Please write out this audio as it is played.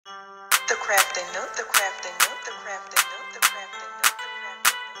the Crafting Nook, the Crafting Nook, the Crafting Nook, the Crafting Nook, the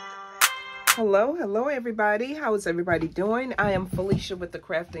Crafting Nook. Hello everybody. How is everybody doing? I am Felicia with the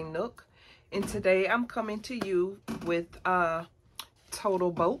Crafting Nook, and today I'm coming to you with a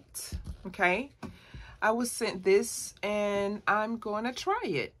total boat. Okay, I was sent this and I'm going to try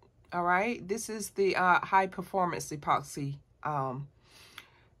it. All right, this is the high performance epoxy.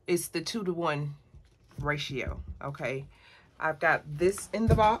 It's the 2-to-1 ratio. Okay, I've got this in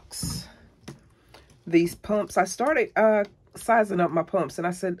the box. These pumps, I started sizing up my pumps, and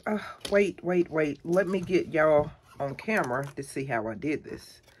I said, wait, let me get y'all on camera to see how I did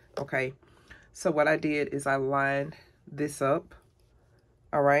this. Okay, so what I did is I lined this up.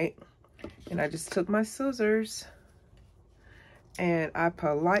 All right, and I just took my scissors and I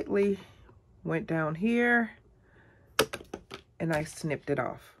politely went down here and I snipped it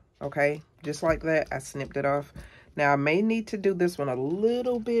off. Okay, just like that, I snipped it off. Now I may need to do this one a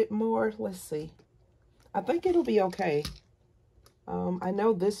little bit more. Let's see. I think it'll be okay. I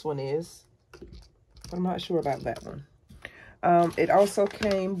know this one is, but I'm not sure about that one. It also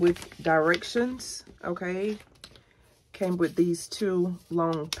came with directions. Okay, came with these 2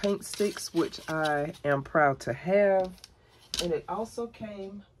 long paint sticks, which I am proud to have. And it also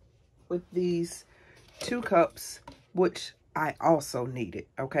came with these 2 cups, which I also needed,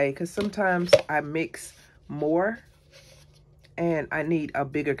 okay? Because sometimes I mix more and I need a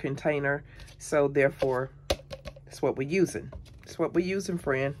bigger container. So therefore, that's what we're using. That's what we're using,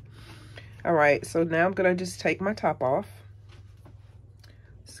 friend. All right, so now I'm going to just take my top off.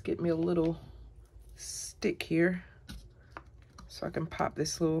 Let's get me a little stick here so I can pop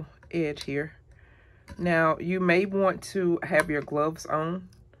this little edge here. Now, you may want to have your gloves on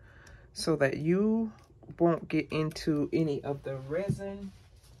so that you won't get into any of the resin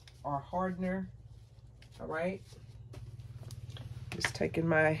or hardener. All right. Just taking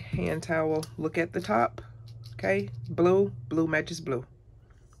my hand towel, look at the top. Okay. Blue matches blue.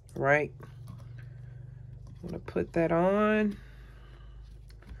 All right. I'm going to put that on.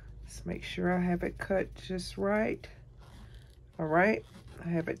 Let's make sure I have it cut just right. All right. I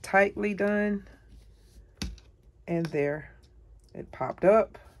have it tightly done. And there, it popped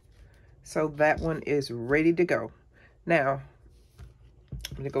up. So that one is ready to go. Now,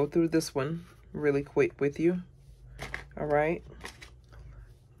 I'm going to go through this one really quick with you. All right.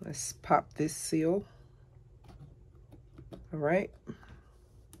 Let's pop this seal. All right.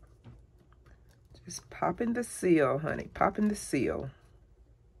 Just popping the seal, honey. Popping the seal.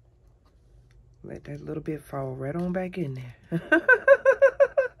 Let that little bit fall right on back in there.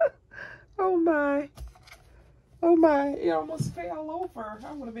 Oh my. Oh my, it almost fell over.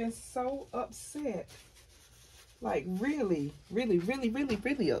 I would have been so upset. Like really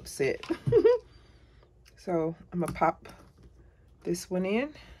upset. So I'm gonna pop this one in.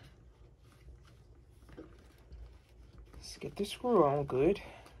 Let's get the screw on good.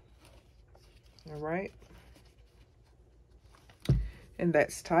 All right. And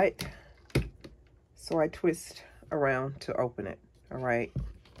that's tight. So I twist around to open it. All right.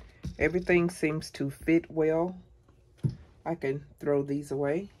 Everything seems to fit well. I can throw these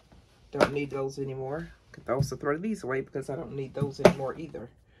away. Don't need those anymore. I can also throw these away because I don't need those anymore either.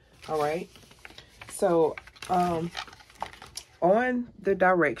 All right. So, on the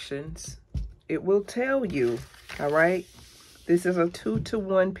directions, it will tell you, all right, this is a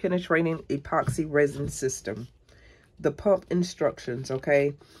 2-to-1 penetrating epoxy resin system. The pump instructions,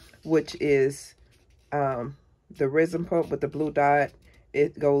 okay, which is the resin pump with the blue dot.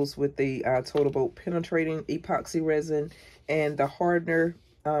 It goes with the total boat penetrating epoxy resin, and the hardener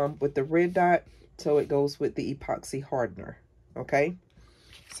with the red dot. So it goes with the epoxy hardener. Okay.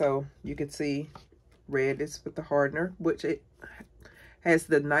 So you can see red is with the hardener, which it has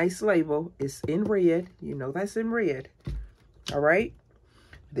the nice label. It's in red. You know that's in red. All right.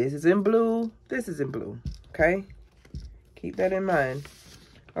 This is in blue. This is in blue. Okay. Keep that in mind.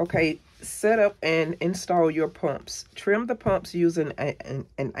 Okay. Set up and install your pumps. Trim the pumps using an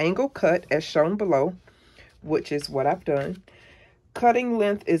angle cut as shown below, which is what I've done. Cutting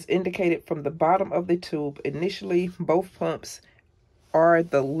length is indicated from the bottom of the tube. Initially, both pumps are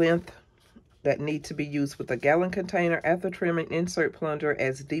the length that need to be used with a gallon container. After trimming, insert plunger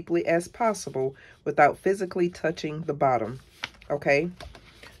as deeply as possible without physically touching the bottom. Okay,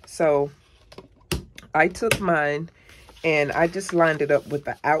 so I took mine and I just lined it up with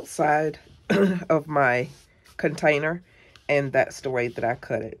the outside of my container, and that's the way that I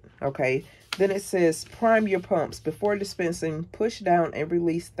cut it. Okay, then it says prime your pumps. Before dispensing, push down and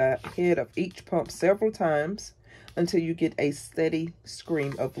release the head of each pump several times until you get a steady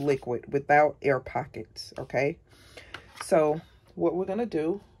stream of liquid without air pockets. Okay, so what we're gonna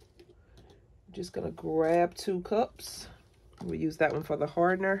do I'm just gonna grab 2 cups. We'll use that one for the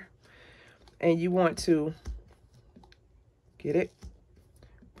hardener. And you want to get it,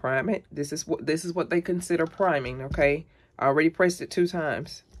 prime it. This is what they consider priming, okay? I already pressed it 2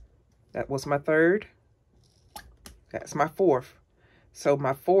 times. That was my 3rd. That's my 4th. So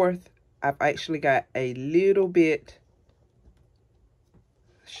my 4th, I've actually got a little bit,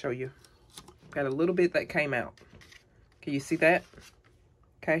 show you, got a little bit that came out. Can you see that?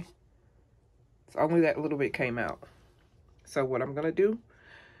 Okay. It's only that little bit came out. So what I'm gonna do,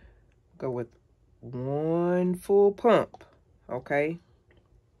 go with 1 full pump, okay?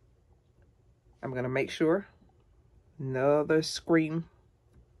 I'm gonna make sure, another scream.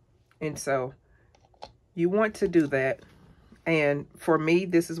 And so you want to do that. And for me,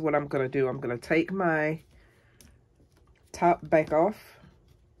 this is what I'm gonna do. I'm gonna take my top back off.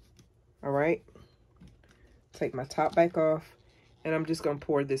 All right. Take my top back off. And I'm just gonna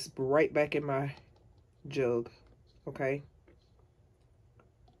pour this right back in my jug. Okay.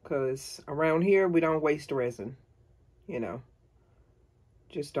 Because around here, we don't waste resin. You know.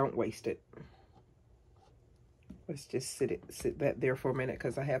 Just don't waste it. Let's just sit that there for a minute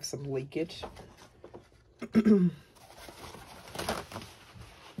because I have some leakage.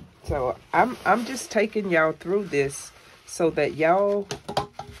 So I'm just taking y'all through this so that y'all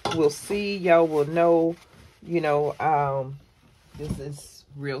will see, y'all will know, you know, this is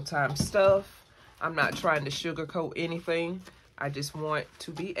real-time stuff. I'm not trying to sugarcoat anything. I just want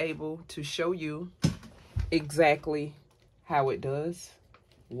to be able to show you exactly how it does,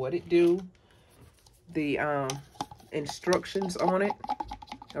 what it do, the instructions on it.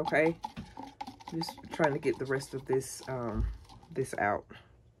 Okay, just trying to get the rest of this this out.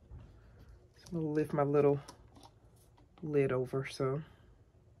 So I'm gonna lift my little lid over, so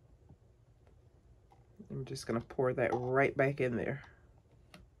I'm just gonna pour that right back in there.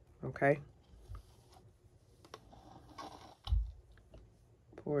 Okay,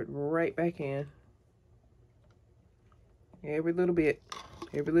 pour it right back in. Every little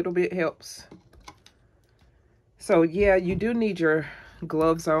bit helps. So yeah, you do need your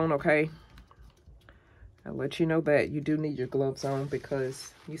gloves on, okay? I'll let you know that you do need your gloves on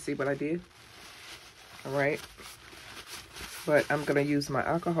because you see what I did? All right. But I'm gonna use my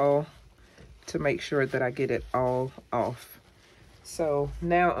alcohol to make sure that I get it all off. So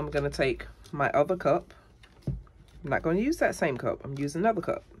now I'm gonna take my other cup. I'm not gonna use that same cup. I'm using another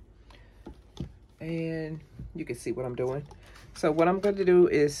cup. And you can see what I'm doing. So what I'm gonna do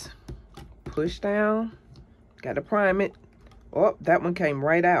is push down. Gotta prime it. Oh, that one came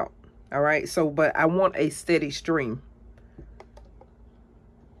right out. All right, so, but I want a steady stream.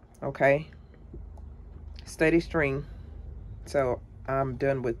 Okay. Steady stream. So I'm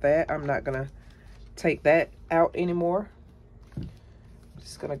done with that. I'm not gonna take that out anymore.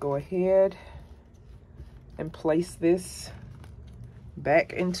 Just gonna go ahead and place this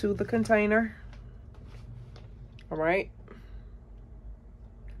back into the container. All right.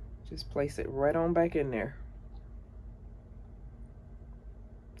 Just place it right on back in there.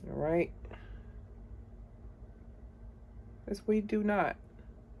 All right. Because we do not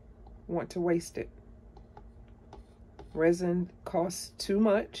want to waste it. Resin costs too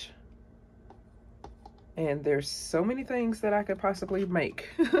much. And there's so many things that I could possibly make.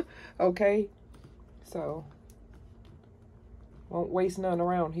 Okay. So, won't waste none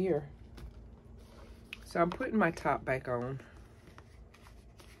around here. So I'm putting my top back on.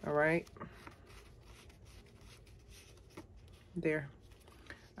 All right. There.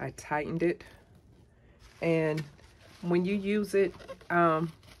 I tightened it. And when you use it,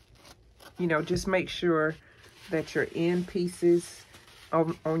 you know, just make sure that your end pieces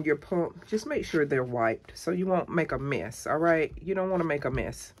on your pump, just make sure they're wiped so you won't make a mess. All right. You don't want to make a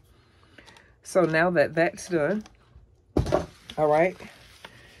mess. So now that that's done, all right.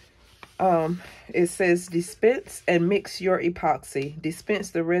 It says dispense and mix your epoxy.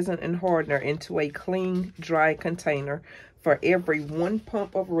 Dispense the resin and hardener into a clean, dry container. For every 1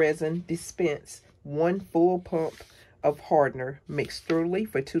 pump of resin, dispense 1 full pump of hardener. Mix thoroughly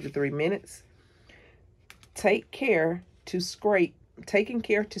for 2 to 3 minutes. Taking care to scrape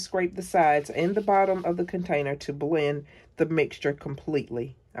the sides and the bottom of the container to blend the mixture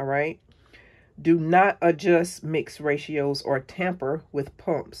completely. All right. Do not adjust mix ratios or tamper with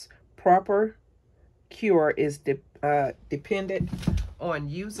pumps. Proper cure is dependent on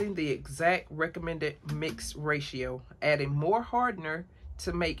using the exact recommended mix ratio. Adding more hardener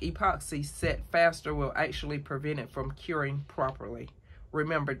to make epoxy set faster will actually prevent it from curing properly.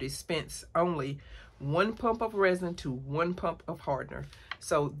 Remember, dispense only 1 pump of resin to 1 pump of hardener.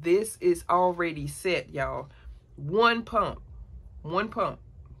 So this is already set, y'all. 1 pump. 1 pump.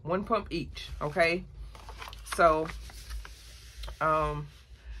 1 pump each. Okay, so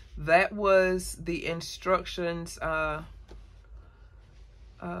that was the instructions.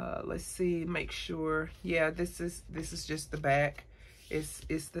 Let's see, make sure. Yeah, this is just the back.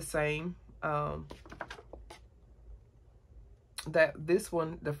 It's the same. That this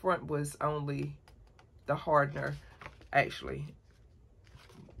one, the front was only the hardener, actually.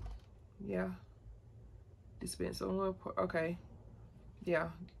 Yeah, dispense on, okay. Yeah,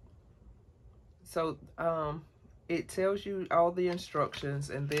 so it tells you all the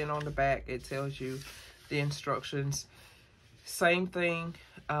instructions, and then on the back it tells you the instructions. Same thing.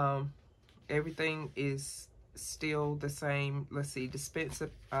 Everything is still the same. Let's see, dispense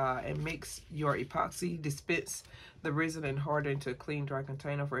and mix your epoxy. Dispense the resin and harden into a clean, dry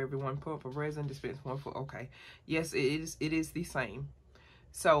container. For every 1 pump of resin, dispense 1 foot. Okay, yes, it is the same.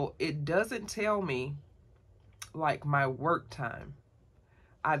 So it doesn't tell me like my work time.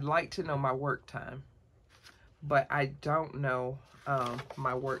 I'd like to know my work time, but I don't know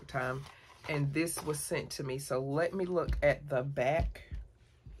my work time. And this was sent to me, so let me look at the back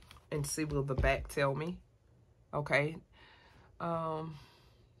and see, will the back tell me? Okay. I'm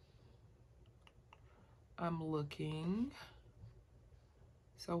looking.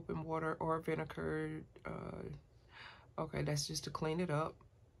 Soap and water or vinegar. Okay, that's just to clean it up.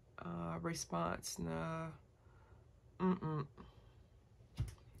 Response, nah.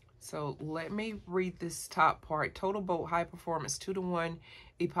 So let me read this top part. Total Boat High Performance 2-to-1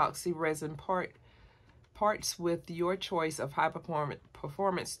 Epoxy Resin parts with your choice of high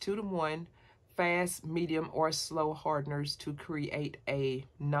performance 2-to-1 fast, medium, or slow hardeners to create a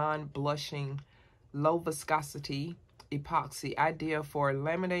non-blushing, low viscosity epoxy, ideal for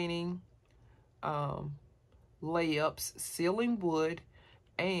laminating, layups, sealing wood,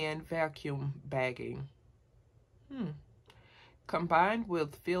 and vacuum bagging. Combined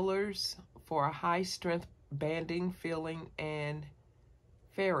with fillers for a high strength banding, filling, and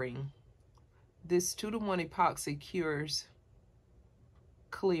fairing. This 2-to-1 epoxy cures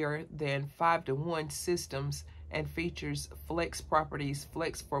clearer than 5-to-1 systems and features flex properties.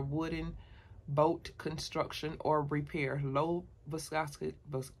 Flex for wooden boat construction or repair. Low viscosity,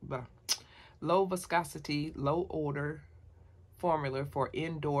 low odor formula for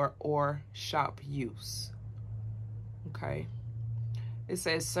indoor or shop use. Okay. It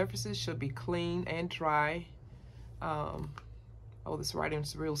says surfaces should be clean and dry. Oh, this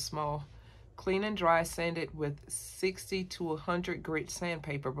writing's real small. Clean and dry, sanded with 60 to 100 grit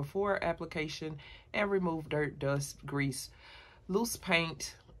sandpaper before application, and remove dirt, dust, grease, loose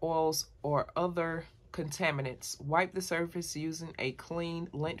paint, oils, or other contaminants. Wipe the surface using a clean,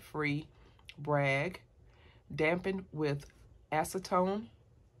 lint-free rag. Dampen with acetone,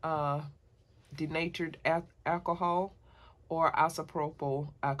 denatured alcohol, or isopropyl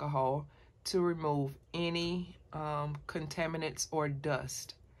alcohol to remove any contaminants or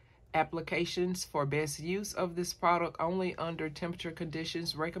dust. Applications for best use of this product only under temperature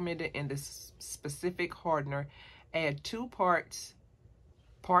conditions recommended in the specific hardener. Add 2 parts,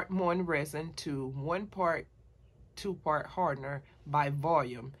 part 1 resin to 1 part 2 part hardener by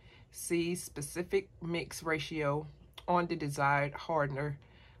volume. See specific mix ratio on the desired hardener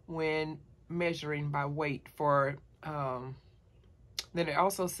when measuring by weight. For then it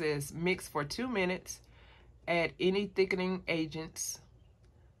also says mix for 2 minutes, add any thickening agents,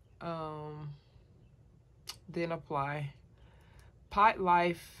 then apply. Pot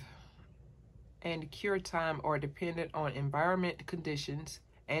life and cure time are dependent on environment conditions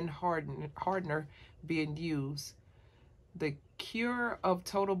and hardener being used. The cure of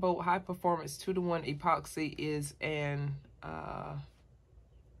Total Boat High Performance 2-to-1 Epoxy is an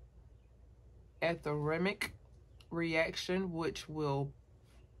atheremic reaction which will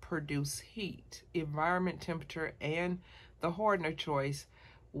produce heat. Environment temperature and the hardener choice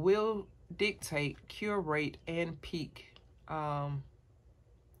will dictate cure rate and peak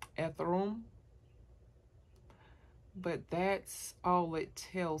atherum. But that's all it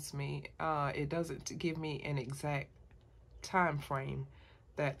tells me. It doesn't give me an exact time frame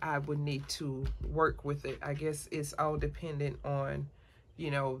that I would need to work with it. I guess it's all dependent on,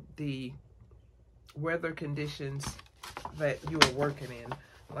 you know, the weather conditions that you are working in.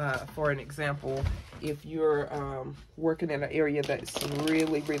 For an example, if you're working in an area that's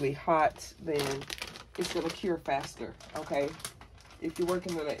really, really hot, then it's going to cure faster, okay? If you're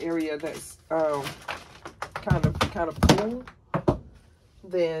working in an area that's kind of cool,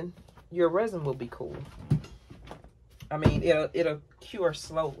 then your resin will be cool. I mean, it'll cure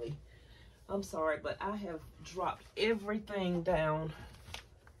slowly. I'm sorry, but I have dropped everything down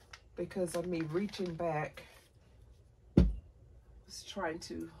because of me reaching back. Just trying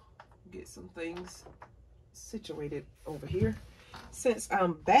to get some things situated over here. Since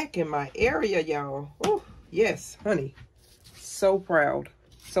I'm back in my area, y'all. Oh, yes, honey. So proud.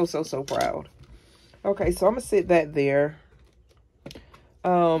 So proud. Okay, so I'm gonna sit that there.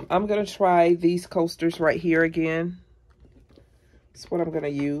 I'm gonna try these coasters right here again. That's what I'm gonna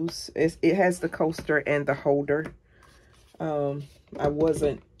use. It has the coaster and the holder. I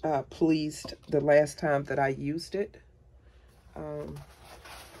wasn't pleased the last time that I used it.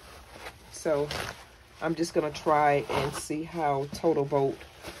 So I'm just gonna try and see how Total Boat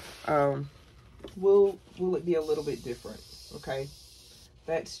will it be a little bit different. Okay,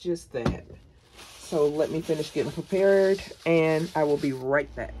 that's just that. So let me finish getting prepared and I will be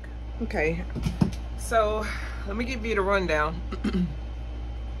right back. Okay, so let me give you the rundown.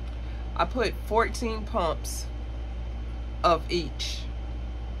 I put 14 pumps of each.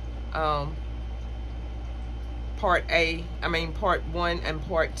 Part 1 and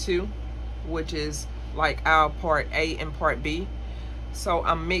part 2, which is like our part A and part B. So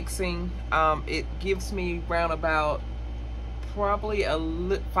I'm mixing, it gives me round about probably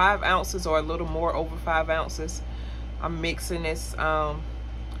 5 ounces or a little more, over 5 ounces. I'm mixing this. I'm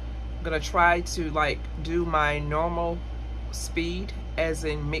gonna try to like do my normal speed as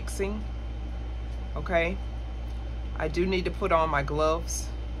in mixing. Okay, I do need to put on my gloves.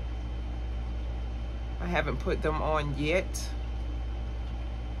 I haven't put them on yet,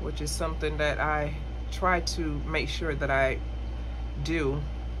 which is something that I try to make sure that I do,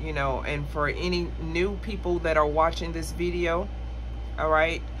 you know. And for any new people that are watching this video, all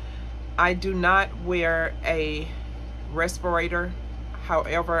right, I do not wear a respirator.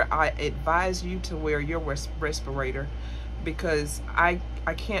 However, I advise you to wear your respirator because I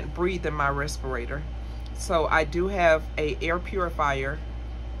can't breathe in my respirator. So I do have a air purifier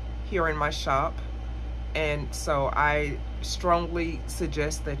here in my shop, and so I strongly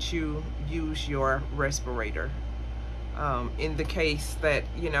suggest that you use your respirator in the case that,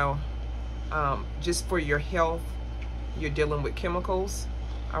 you know, just for your health, you're dealing with chemicals.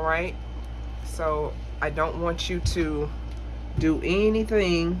 All right, so I don't want you to do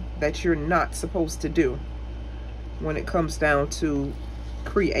anything that you're not supposed to do when it comes down to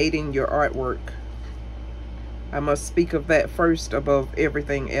creating your artwork. I must speak of that first above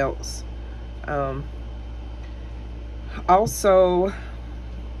everything else. Also,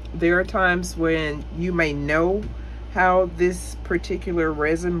 there are times when you may know how this particular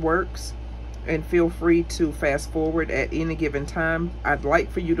resin works, and feel free to fast forward at any given time. I'd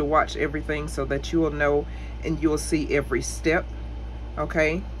like for you to watch everything so that you will know and you'll see every step.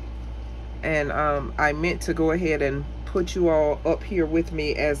 Okay, and I meant to go ahead and put you all up here with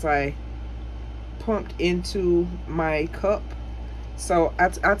me as I pumped into my cup. So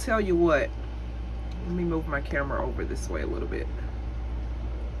I'll tell you what, let me move my camera over this way a little bit.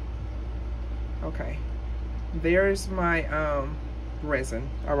 Okay, there's my resin.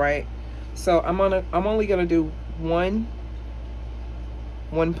 All right, so I'm only gonna do one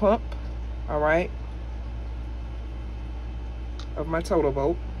pump, all right, of my Total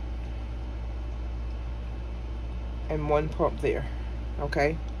Boat, and 1 pump there.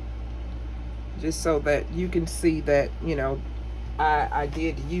 Okay, just so that you can see that, you know, I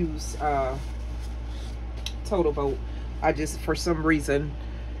did use Total Boat. I just, for some reason,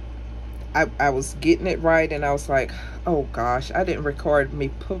 I was getting it right, and I was like, oh gosh, I didn't record me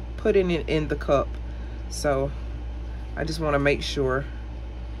putting it in the cup. So I just want to make sure.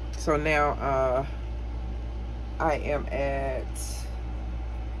 So now I am at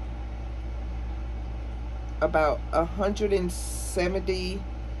about 170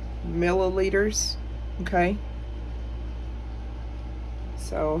 milliliters. Okay,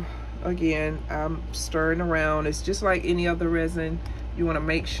 so again, I'm stirring around. It's just like any other resin. You want to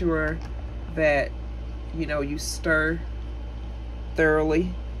make sure that, you know, you stir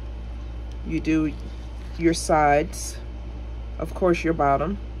thoroughly. You do your sides, of course your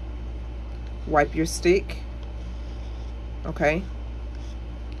bottom. Wipe your stick. Okay,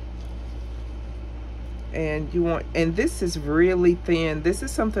 and you want, and this is really thin. This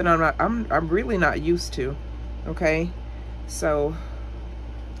is something I'm really not used to. Okay, so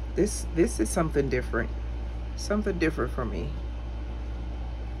this is something different for me.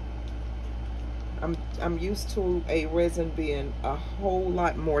 I'm used to a resin being a whole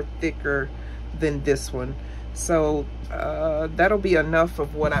lot more thicker than this one. So that'll be enough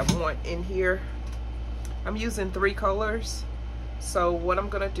of what I want in here. I'm using 3 colors. So what I'm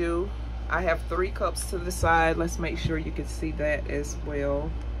gonna do, I have 3 cups to the side. Let's make sure you can see that as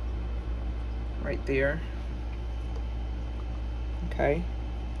well. Right there. Okay.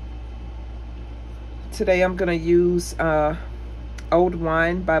 Today I'm gonna use Old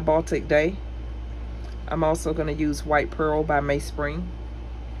Wine by Baltic Day. I'm also going to use White Pearl by Mayspring.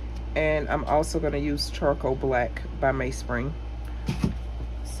 And I'm also going to use Charcoal Black by Mayspring.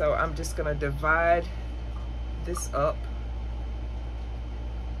 So I'm just going to divide this up.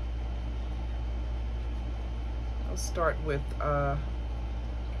 I'll start with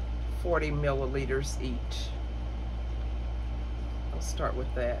 40 milliliters each. I'll start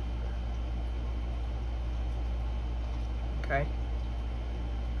with that. Okay.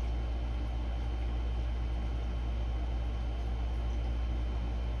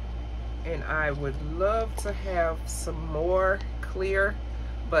 And I would love to have some more clear,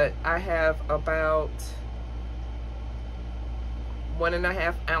 but I have about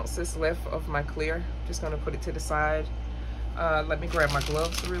 1.5 ounces left of my clear. Just gonna put it to the side. Let me grab my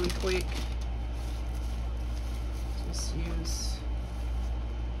gloves really quick. Just use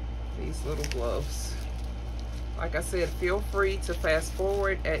these little gloves. Like I said, feel free to fast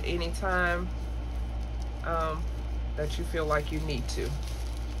forward at any time that you feel like you need to.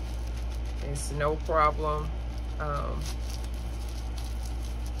 It's no problem.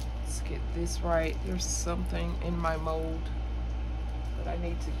 Let's get this right. There's something in my mold that I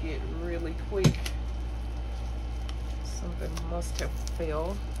need to get really quick. Something must have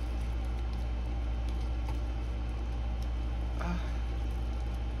failed.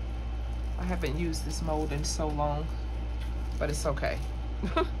 I haven't used this mold in so long, but it's okay.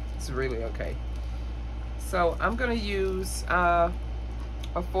 It's really okay. So I'm gonna use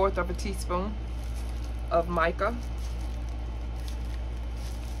 1/4 of a teaspoon of mica.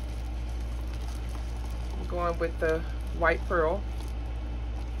 I'm going with the White Pearl.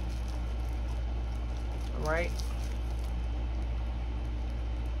 All right.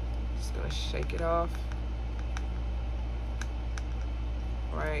 Just gonna shake it off.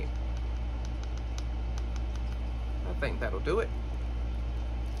 All right. I think that'll do it.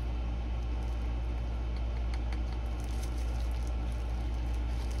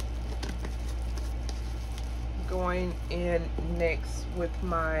 Going in next with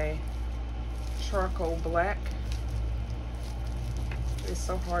my Charcoal Black. It's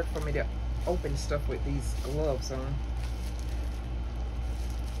so hard for me to open stuff with these gloves on.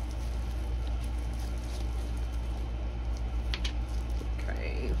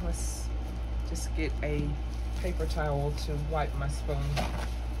 Okay, let's just get a paper towel to wipe my spoon.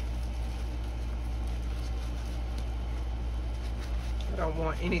 I don't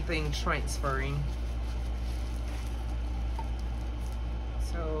want anything transferring.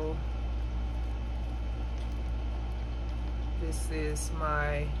 So this is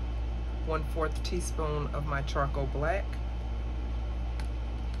my 1/4 teaspoon of my Charcoal Black.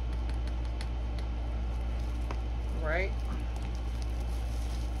 Right.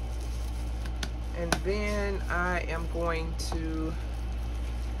 And then I am going to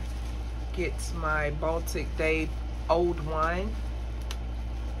get my Baltic Day Old Wine.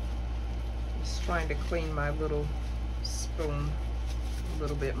 Just trying to clean my little spoon a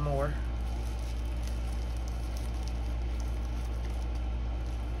little bit more.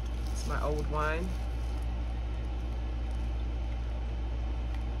 It's my old wine.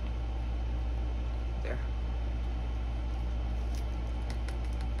 There.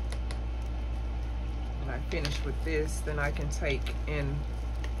 When I finish with this, then I can take and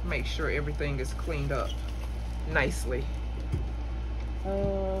make sure everything is cleaned up nicely.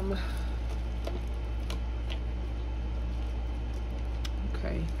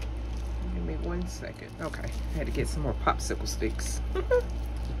 Okay, give me 1 second. Okay, I had to get some more popsicle sticks.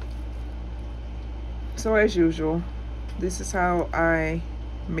 So as usual, this is how I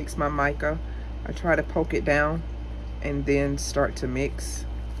mix my mica. I try to poke it down and then start to mix.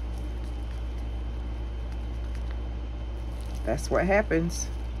 That's what happens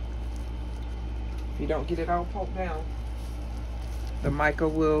if you don't get it all poked down. The mica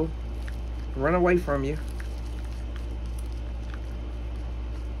will run away from you.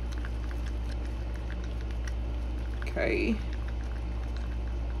 Okay.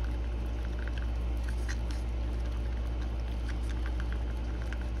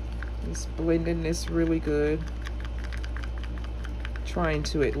 Just blending this really good. Trying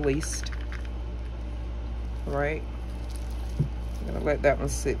to at least. All right. I'm gonna let that one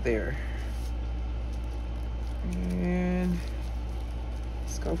sit there. And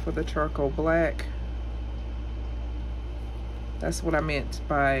let's go for the Charcoal Black. That's what I meant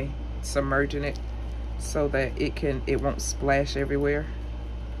by submerging it, so that it won't splash everywhere.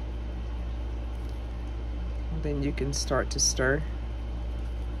 And then you can start to stir.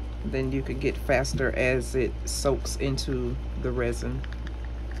 Then you can get faster as it soaks into the resin.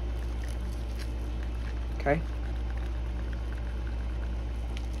 Okay.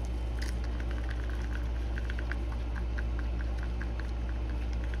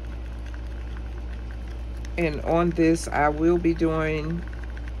 And on this, I will be doing,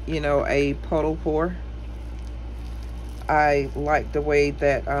 you know, a puddle pour. I like the way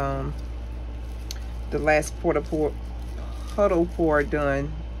that the last puddle pour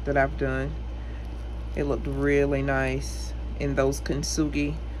done that I've done. It looked really nice in those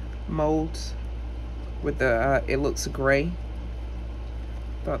kintsugi molds with the it looks gray.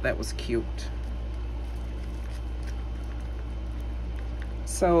 Thought that was cute.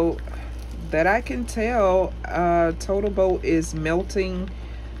 So that I can tell, Total Boat is melting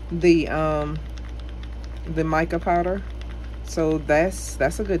the mica powder. So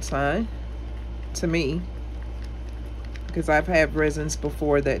that's a good sign to me, because I've had resins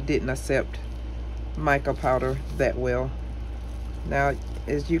before that didn't accept mica powder that well. Now,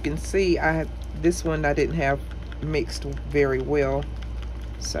 as you can see, this one I didn't have mixed very well.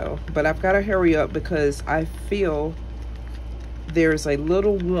 So, but I've got to hurry up because I feel there's a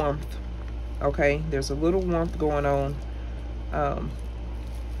little warmth. Okay, there's a little warmth going on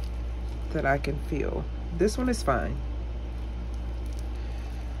that I can feel. This one is fine.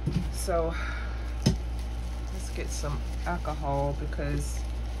 So let's get some alcohol, because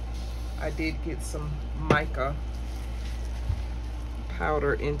I did get some mica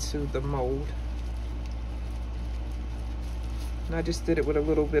powder into the mold. And I just did it with a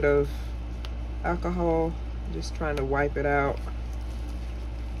little bit of alcohol, just trying to wipe it out.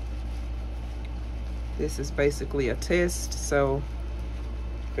 This is basically a test, so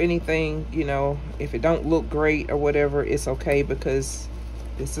if anything, you know, if it don't look great or whatever, it's okay, because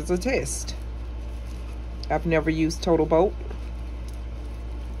this is a test. I've never used Total Boat,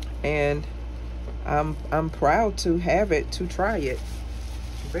 and I'm proud to have it, to try it.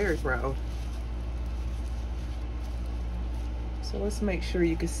 Very proud. So let's make sure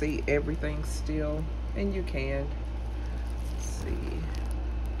you can see everything still, and you can. Let's see.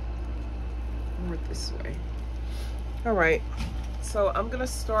 More this way. All right. So I'm gonna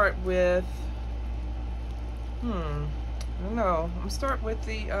start with. I don't know. I'm gonna start with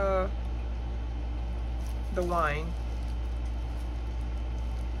the wine.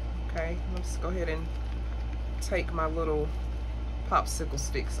 Okay. Let's go ahead and take my little popsicle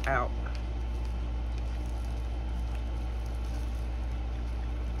sticks out.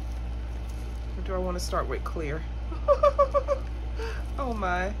 Or do I want to start with clear? Oh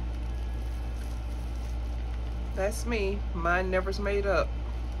my. That's me. Mine never's made up.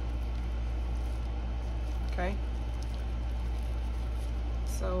 Okay.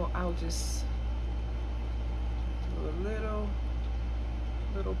 So I'll just do a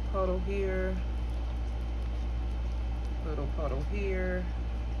little puddle here. Little puddle here.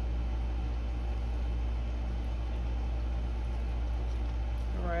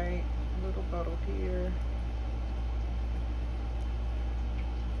 All right. Little puddle here.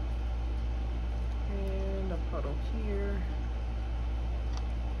 And a puddle here.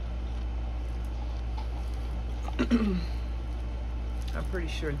 I'm pretty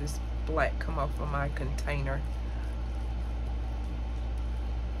sure this black come off of my container.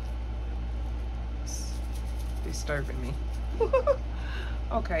 It's disturbing me.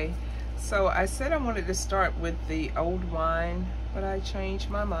 Okay, so I said I wanted to start with the old wine, but I changed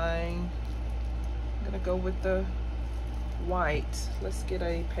my mind. I'm gonna go with the white. Let's get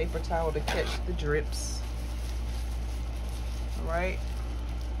a paper towel to catch the drips. All right,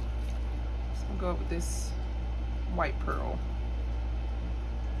 so I'm gonna go with this white pearl.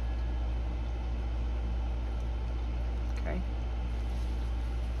 Okay.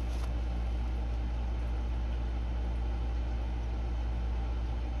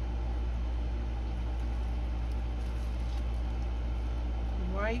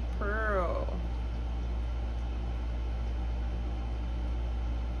 White pearl.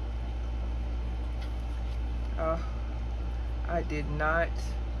 I did not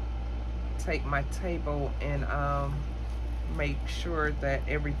take my table and make sure that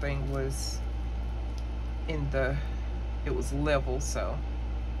everything was in it was level, so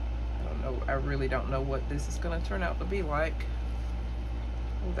I don't know, I really don't know what this is gonna turn out to be like.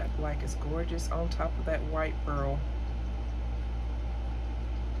 Oh, that black is gorgeous on top of that white pearl.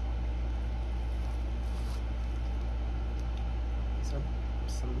 These are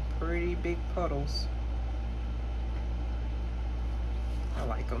some pretty big puddles. I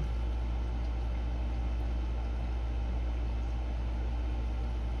like them.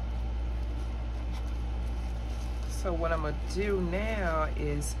 So what I'm gonna do now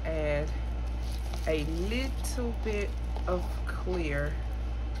is add a little bit of clear.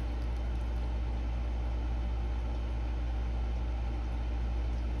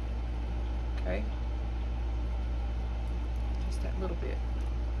 Okay, just that little bit.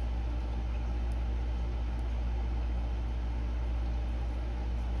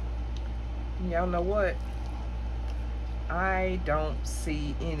 Y'all know what? I don't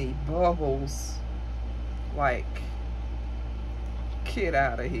see any bubbles. Like, get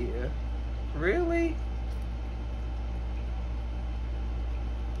out of here. Really?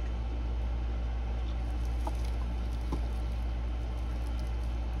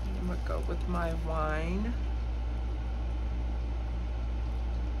 I'm gonna go with my wine.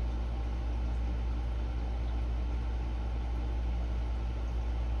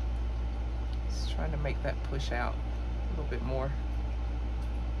 Just trying to make that push out a little bit more.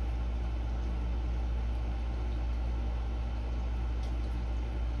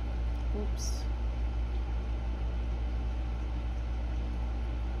 Oops.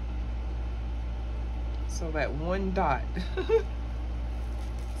 So that one dot is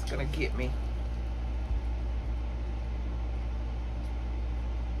gonna get me.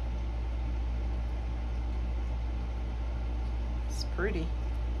 It's pretty.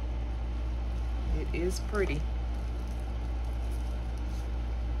 It is pretty.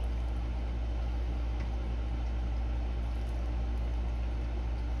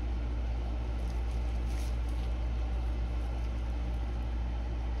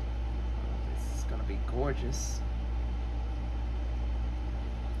 Gorgeous.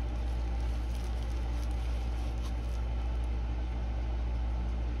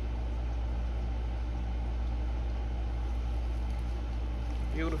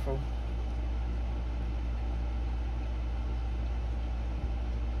 Beautiful.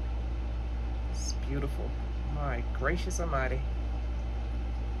 It's beautiful. My gracious almighty.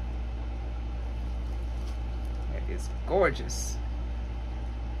 That is gorgeous.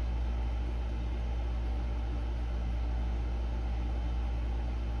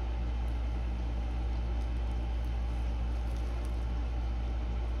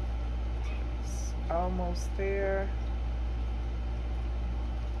 Almost there.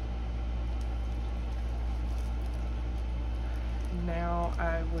 Now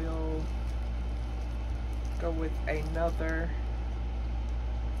I will go with another.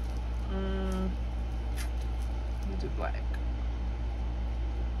 Let me do black.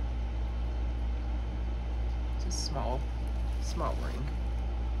 Just small ring.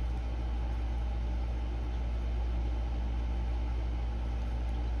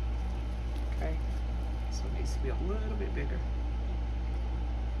 Okay. So it needs to be a little bit bigger.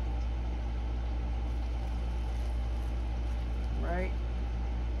 Right?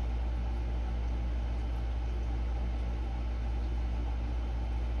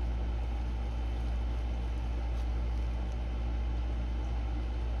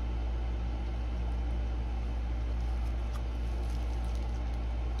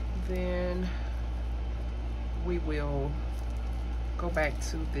 Then we will go back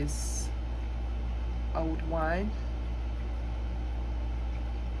to this old wine.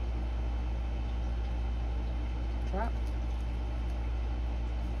 Drop.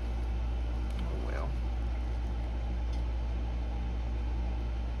 Oh well.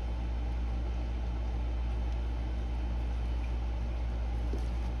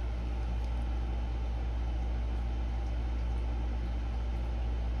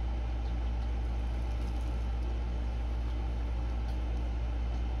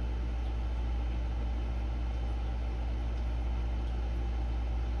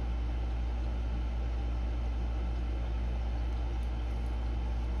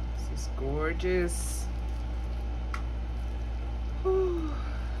 Gorgeous. Whew.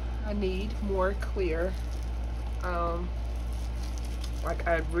 I need more clear. Like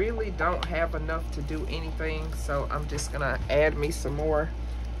I really don't have enough to do anything, so I'm just gonna add me some more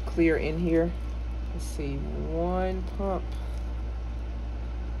clear in here. Let's see, one pump.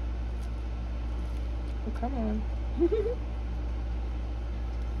 Oh, come on.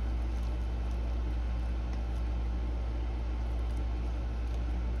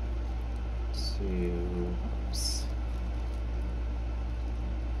 Oops.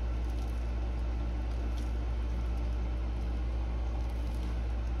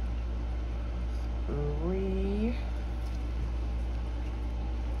 3.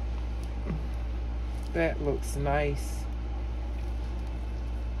 That looks nice.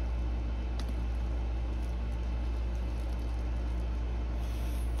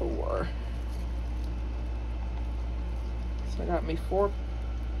 4. So I got me 4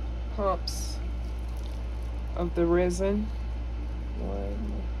 pumps of the resin.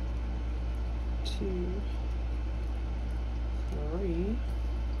 1, 2, 3,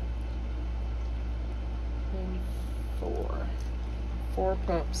 and 4. 4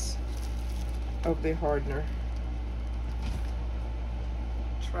 pumps of the hardener.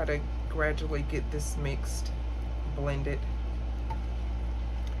 Try to gradually get this mixed, blended.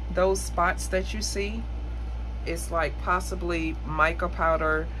 those spots that you see, it's like possibly mica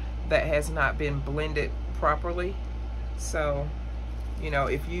powder that has not been blended properly. So, you know,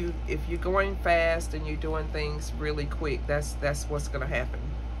 if you're going fast and you're doing things really quick, that's what's gonna happen.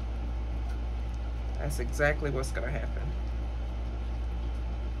 That's exactly what's gonna happen.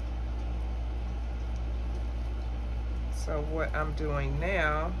 So what I'm doing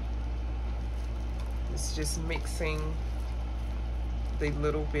now is just mixing the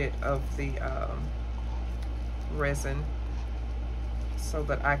little bit of the resin so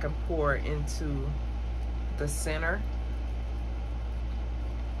that I can pour into the center.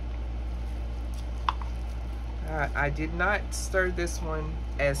 I did not stir this one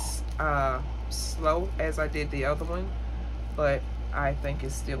as slow as I did the other one, but I think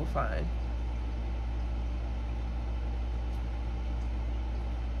it's still fine.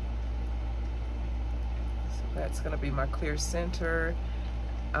 So that's gonna be my clear center.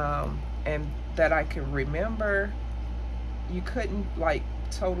 And that I can remember, you couldn't like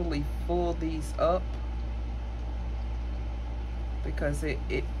totally full these up because it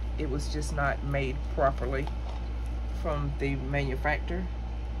was just not made properly from the manufacturer.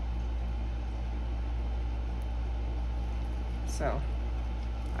 So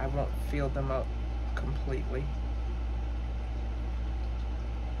I won't fill them up completely.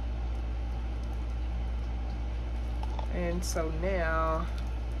 And so now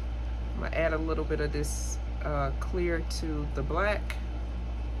I'm gonna add a little bit of this clear to the black,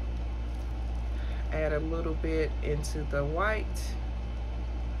 add a little bit into the white,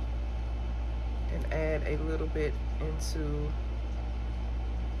 and add a little bit into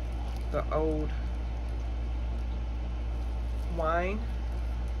the old wine.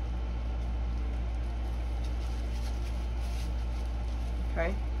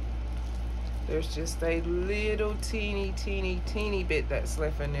 Okay, there's just a little teeny bit that's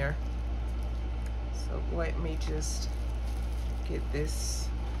left in there. So let me just get this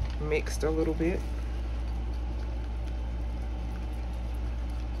mixed a little bit.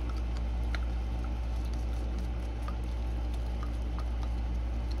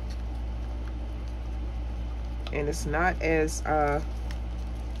 And it's not as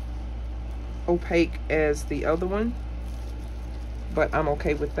opaque as the other one, but I'm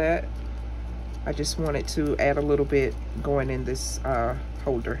okay with that. I just wanted to add a little bit going in this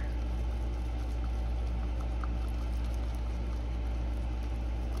holder.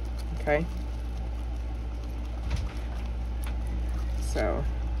 Okay, so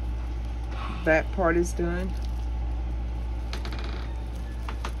that part is done.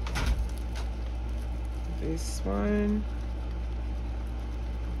 This one.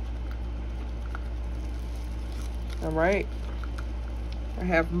 All right, I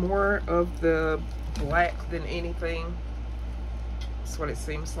have more of the black than anything. That's what it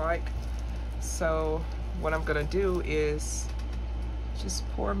seems like. So what I'm gonna do is just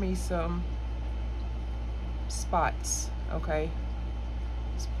pour me some spots, okay?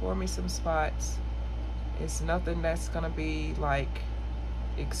 Just pour me some spots. It's nothing that's gonna be like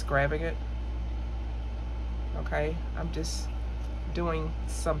extravagant, okay? I'm just doing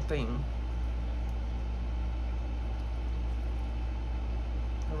something.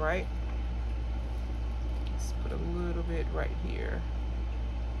 All right, let's put a little bit right here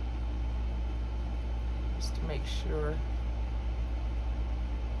just to make sure.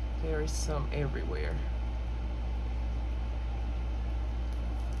 There is some everywhere.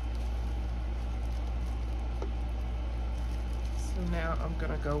 So now I'm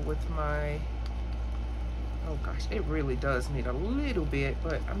gonna go with my, oh gosh, it really does need a little bit,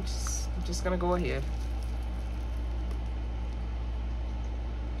 but I'm just gonna go ahead.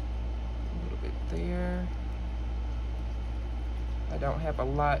 A little bit there. I don't have a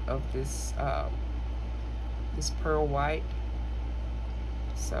lot of this this pearl white,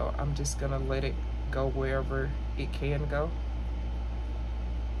 so I'm just gonna let it go wherever it can go.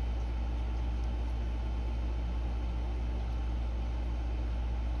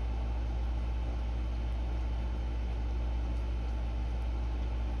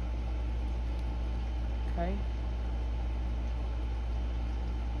 Okay.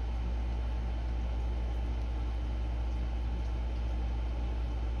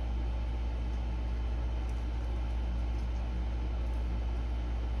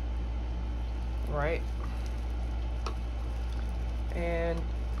 Right, and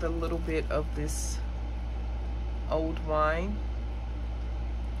the little bit of this old wine.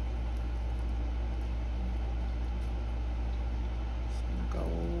 Just gonna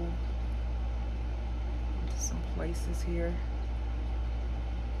go into some places here.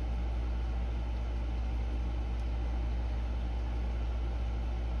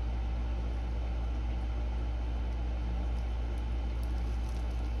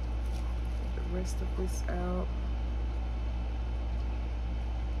 the rest of this out.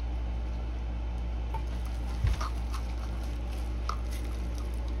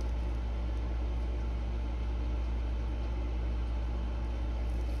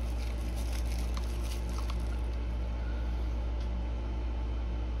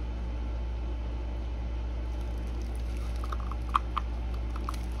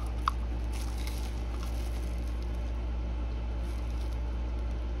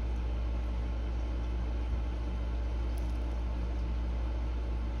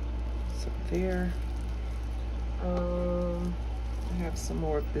 There. I have some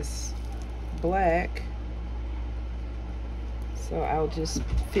more of this black, so I'll just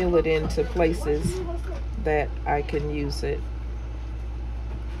fill it into places that I can use it.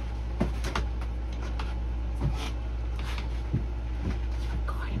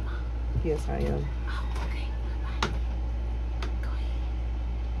 Yes, I am.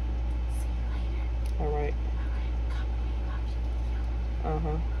 All right.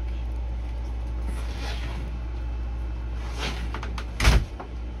 Uh-huh.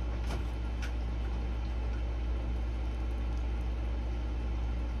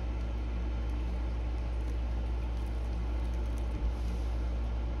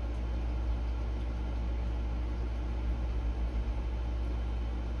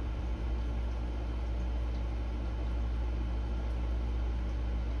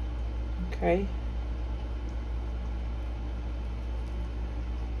 Okay.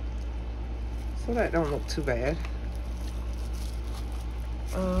 So that don't look too bad.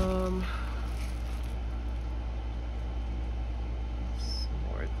 Some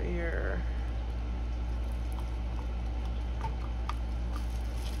more there.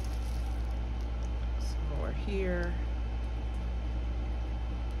 Some more here.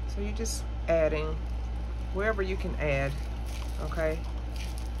 So you're just adding wherever you can add, okay?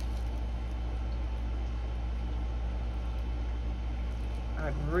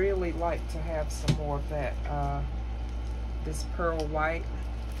 I'd really like to have some more of that, this pearl white,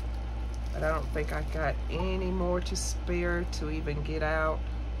 but I don't think I got any more to spare to even get out,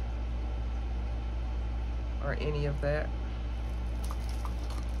 or any of that.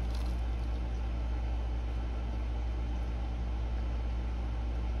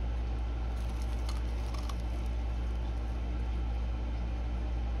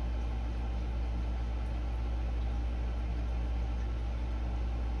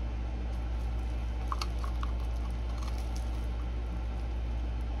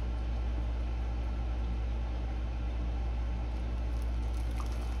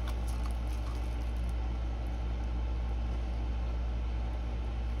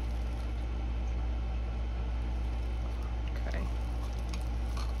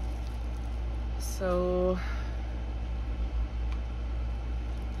 So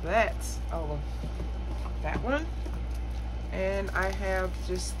that's all of that one, and I have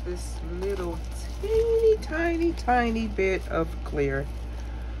just this little tiny bit of clear.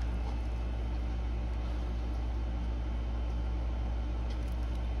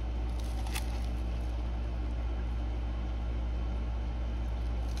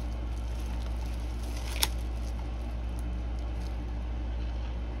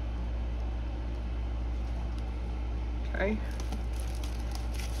 Okay,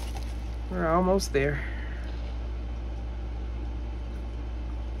 we're almost there.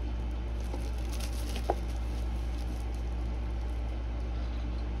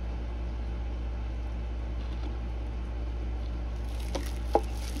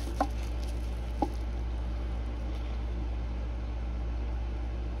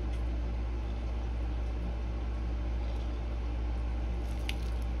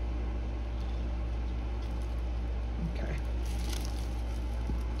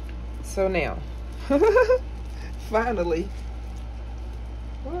 So now, finally,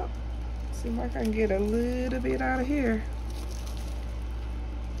 well, seems like I can get a little bit out of here.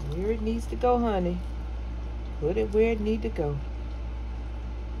 Where it needs to go, honey. Put it where it needs to go.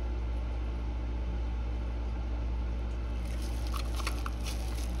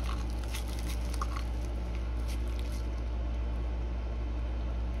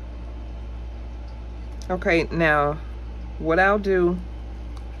 Okay, now, what I'll do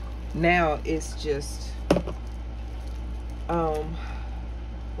now is just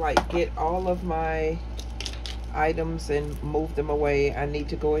like get all of my items and move them away. I need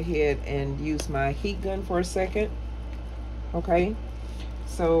to go ahead and use my heat gun for a second. Okay,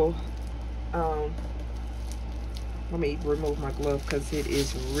 so let me remove my glove because it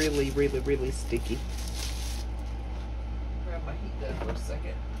is really sticky. Grab my heat gun for a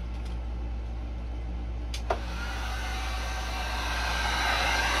second.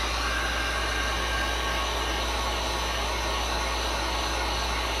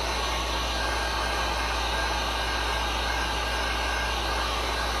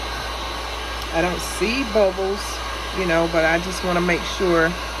 I don't see bubbles, you know, but I just want to make sure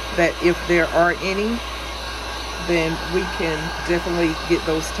that if there are any, then we can definitely get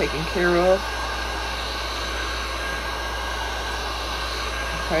those taken care of.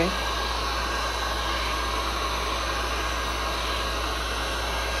 Okay.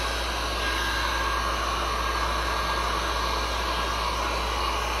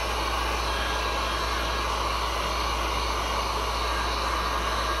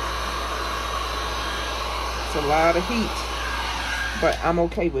 It's a lot of heat, but I'm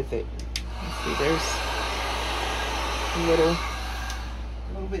okay with it. Let's see, there's a little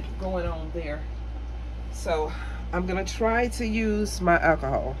bit going on there. So I'm gonna try to use my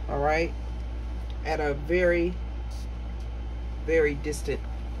alcohol, all right, at a very, very distant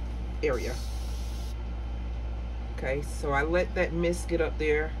area. Okay, so I let that mist get up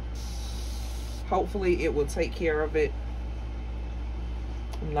there. Hopefully it will take care of it.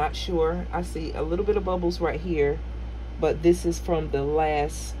 I'm not sure. I see a little bit of bubbles right here, but this is from the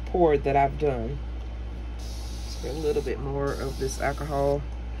last pour that I've done. Just a little bit more of this alcohol.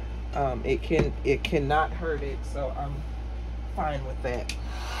 It cannot hurt it, so I'm fine with that.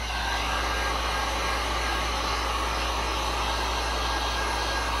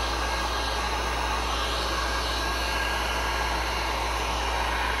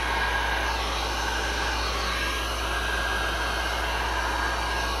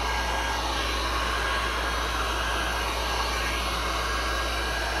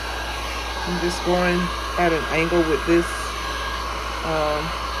 I'm just going at an angle with this,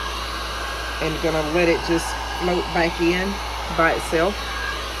 and gonna let it just float back in by itself.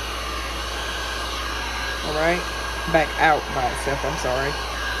 All right, back out by itself, I'm sorry.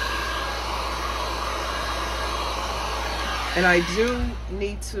 And I do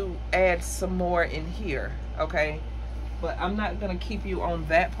need to add some more in here, okay? But I'm not gonna keep you on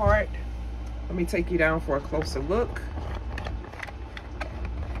that part. Let me take you down for a closer look.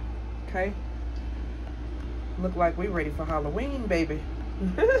 Okay, look like we're ready for Halloween, baby.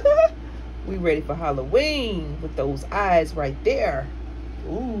 We ready for Halloween with those eyes right there.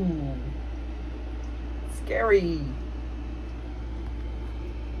 Ooh, scary.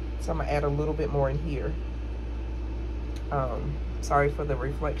 So I'm gonna add a little bit more in here. Sorry for the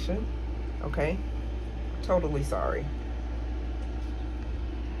reflection. Okay, totally sorry.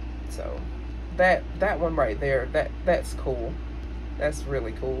 So that one right there, that's cool. That's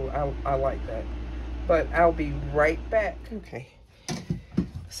really cool. I like that. But I'll be right back. Okay.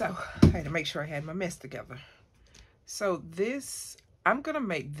 So I had to make sure I had my mess together. So this, I'm gonna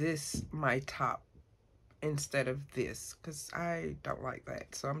make this my top instead of this, because I don't like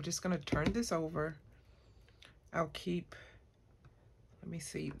that. So I'm just gonna turn this over. I'll keep, let me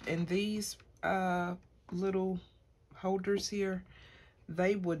see, and these little holders here,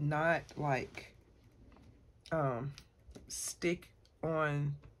 they would not like stick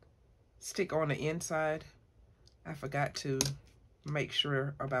on the inside. I forgot to make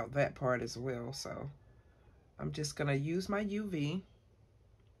sure about that part as well. So I'm just gonna use my UV.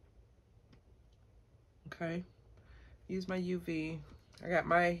 Okay, use my UV. I got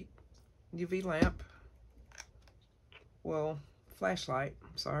my UV lamp, well, flashlight,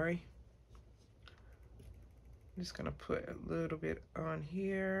 I'm sorry. I'm just gonna put a little bit on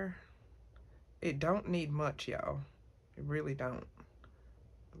here. It don't need much, y'all. It really don't.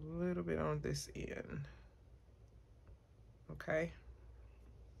 A little bit on this end. Okay.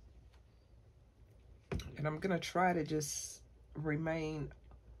 And I'm gonna try to just remain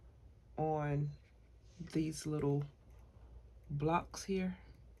on these little blocks here.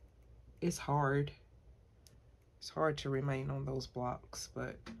 It's hard. It's hard to remain on those blocks,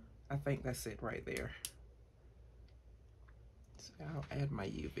 but I think that's it right there. So I'll add my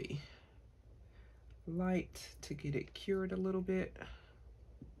UV light to get it cured a little bit.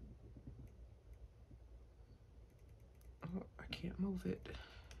 Oh, I can't move it.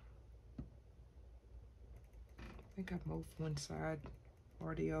 I think I've moved one side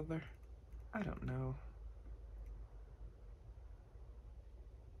or the other. I don't know.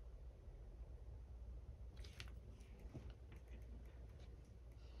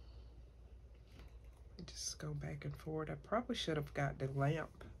 Just go back and forth. I probably should have got the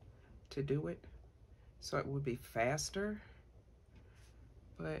lamp to do it so it would be faster,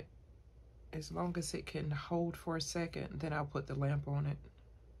 but as long as it can hold for a second, then I'll put the lamp on it.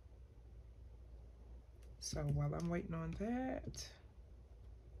 So while I'm waiting on that,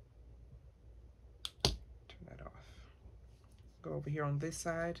 turn that off. Go over here on this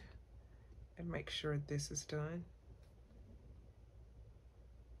side and make sure this is done.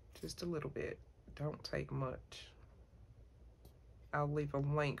 Just a little bit. Don't take much. I'll leave a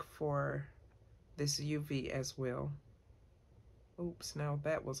link for this UV as well. Oops, now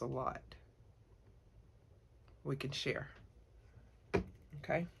that was a lot. We can share.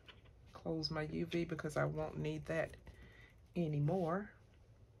 Okay, close my UV because I won't need that anymore.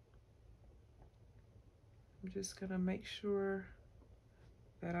 I'm just gonna make sure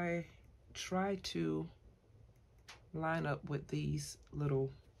that I try to line up with these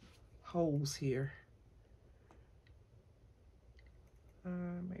little holes here.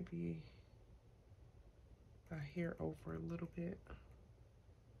 Maybe a hair over a little bit.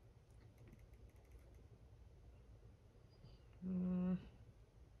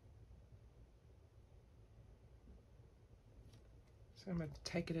 So I'm going to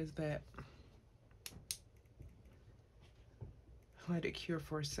take it as that. Let it cure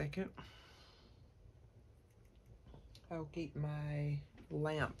for a second. I'll get my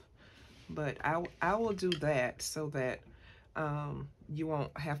lamp, but I will do that so that you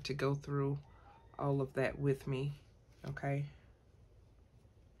won't have to go through all of that with me, okay?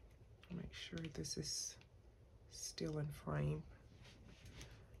 Make sure this is still in frame.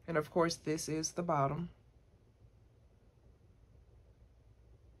 And of course, this is the bottom.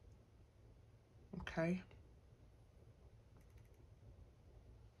 Okay.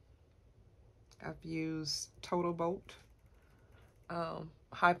 I've used Total Bolt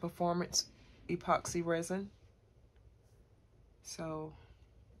high performance epoxy resin. So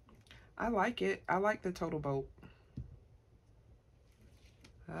I like it. I like the Total Bolt.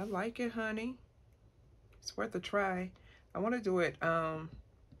 I like it, honey. It's worth a try. I want to do it. I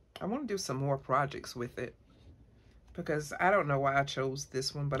want to do some more projects with it because I don't know why I chose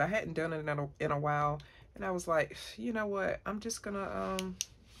this one, but I hadn't done it in a while, and I was like, you know what? I'm just gonna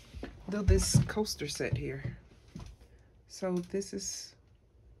do this coaster set here. So this is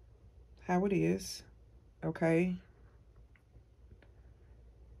how it is, okay?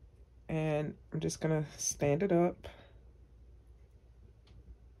 And I'm just gonna stand it up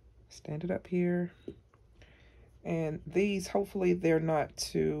here. And these, hopefully they're not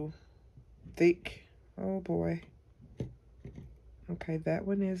too thick. Oh boy. Okay, that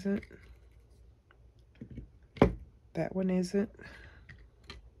one isn't. That one isn't.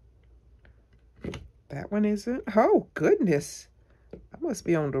 That one isn't. Oh goodness. I must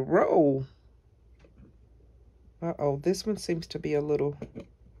be on the roll. Uh-oh, this one seems to be a little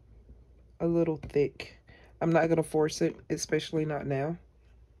thick. I'm not gonna force it, especially not now.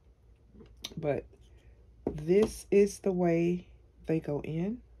 But this is the way they go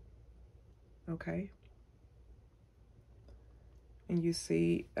in, okay? And you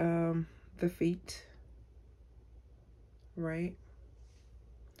see the feet, right?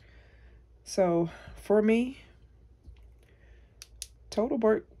 So for me, Total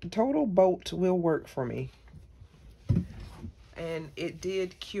Bolt will work for me. And it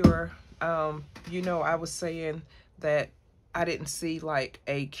did cure, you know, I was saying that I didn't see like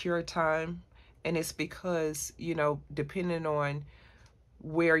a cure time, and it's because, you know, depending on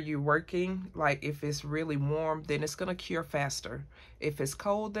where you're working, like if it's really warm, then it's gonna cure faster. If it's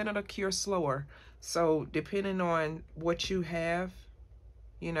cold, then it'll cure slower. So depending on what you have,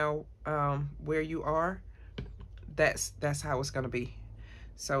 you know, where you are, that's how it's gonna be.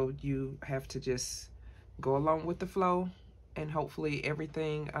 So you have to just go along with the flow, and hopefully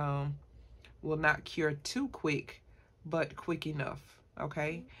everything will not cure too quick, but quick enough,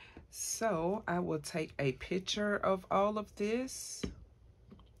 okay? So I will take a picture of all of this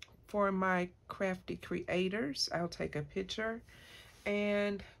for my Crafty Creators. I'll take a picture,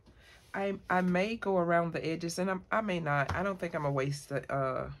 and I may go around the edges, and I may not. I don't think I'm gonna waste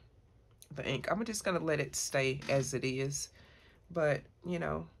the ink. I'm just gonna let it stay as it is. But you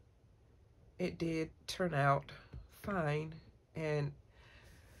know, it did turn out fine, and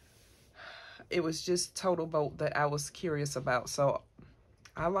it was just Total Bolt that I was curious about. So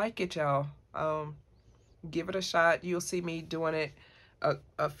I like it, y'all. Give it a shot. You'll see me doing it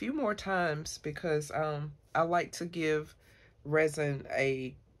a few more times because I like to give resin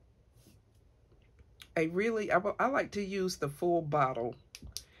I like to use the full bottle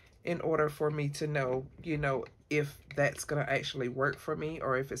in order for me to know, you know, if that's gonna actually work for me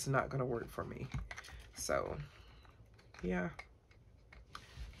or if it's not gonna work for me. So yeah,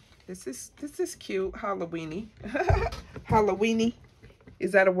 this is cute. Halloweeny. Halloweeny,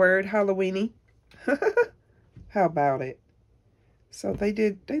 is that a word? Halloweeny. How about it? So they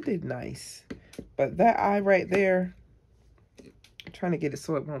did nice, but that eye right there, I'm trying to get it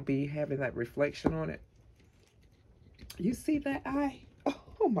so it won't be having that reflection on it. You see that eye?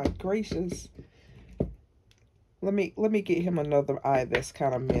 Oh my gracious. Let me get him another eye that's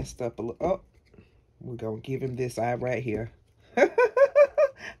kind of messed up a little. Oh, we're gonna give him this eye right here.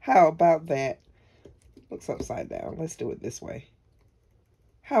 How about that? Looks upside down. Let's do it this way.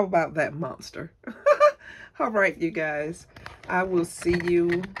 How about that monster? All right, you guys. I will see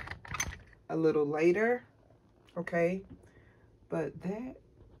you a little later. Okay? But that,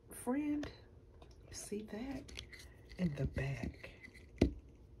 friend, you see that? In the back.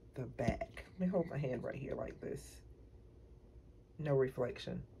 The back. Let me hold my hand right here like this. No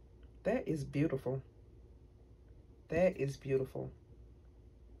reflection. That is beautiful. That is beautiful.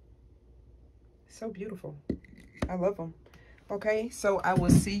 So beautiful. I love them. Okay, so I will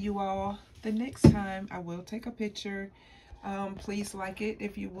see you all the next time. I will take a picture. Please like it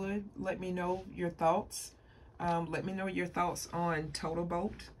if you would. Let me know your thoughts. Let me know your thoughts on Total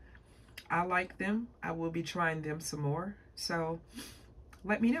Boat. I like them. I will be trying them some more. So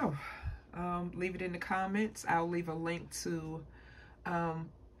let me know. Leave it in the comments. I'll leave a link to, I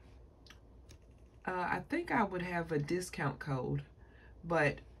think I would have a discount code,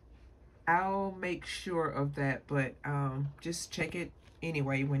 but I'll make sure of that. But just check it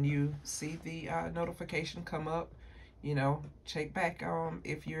anyway when you see the notification come up. You know, check back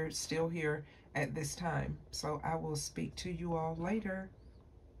if you're still here at this time. So I will speak to you all later.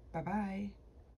 Bye-bye.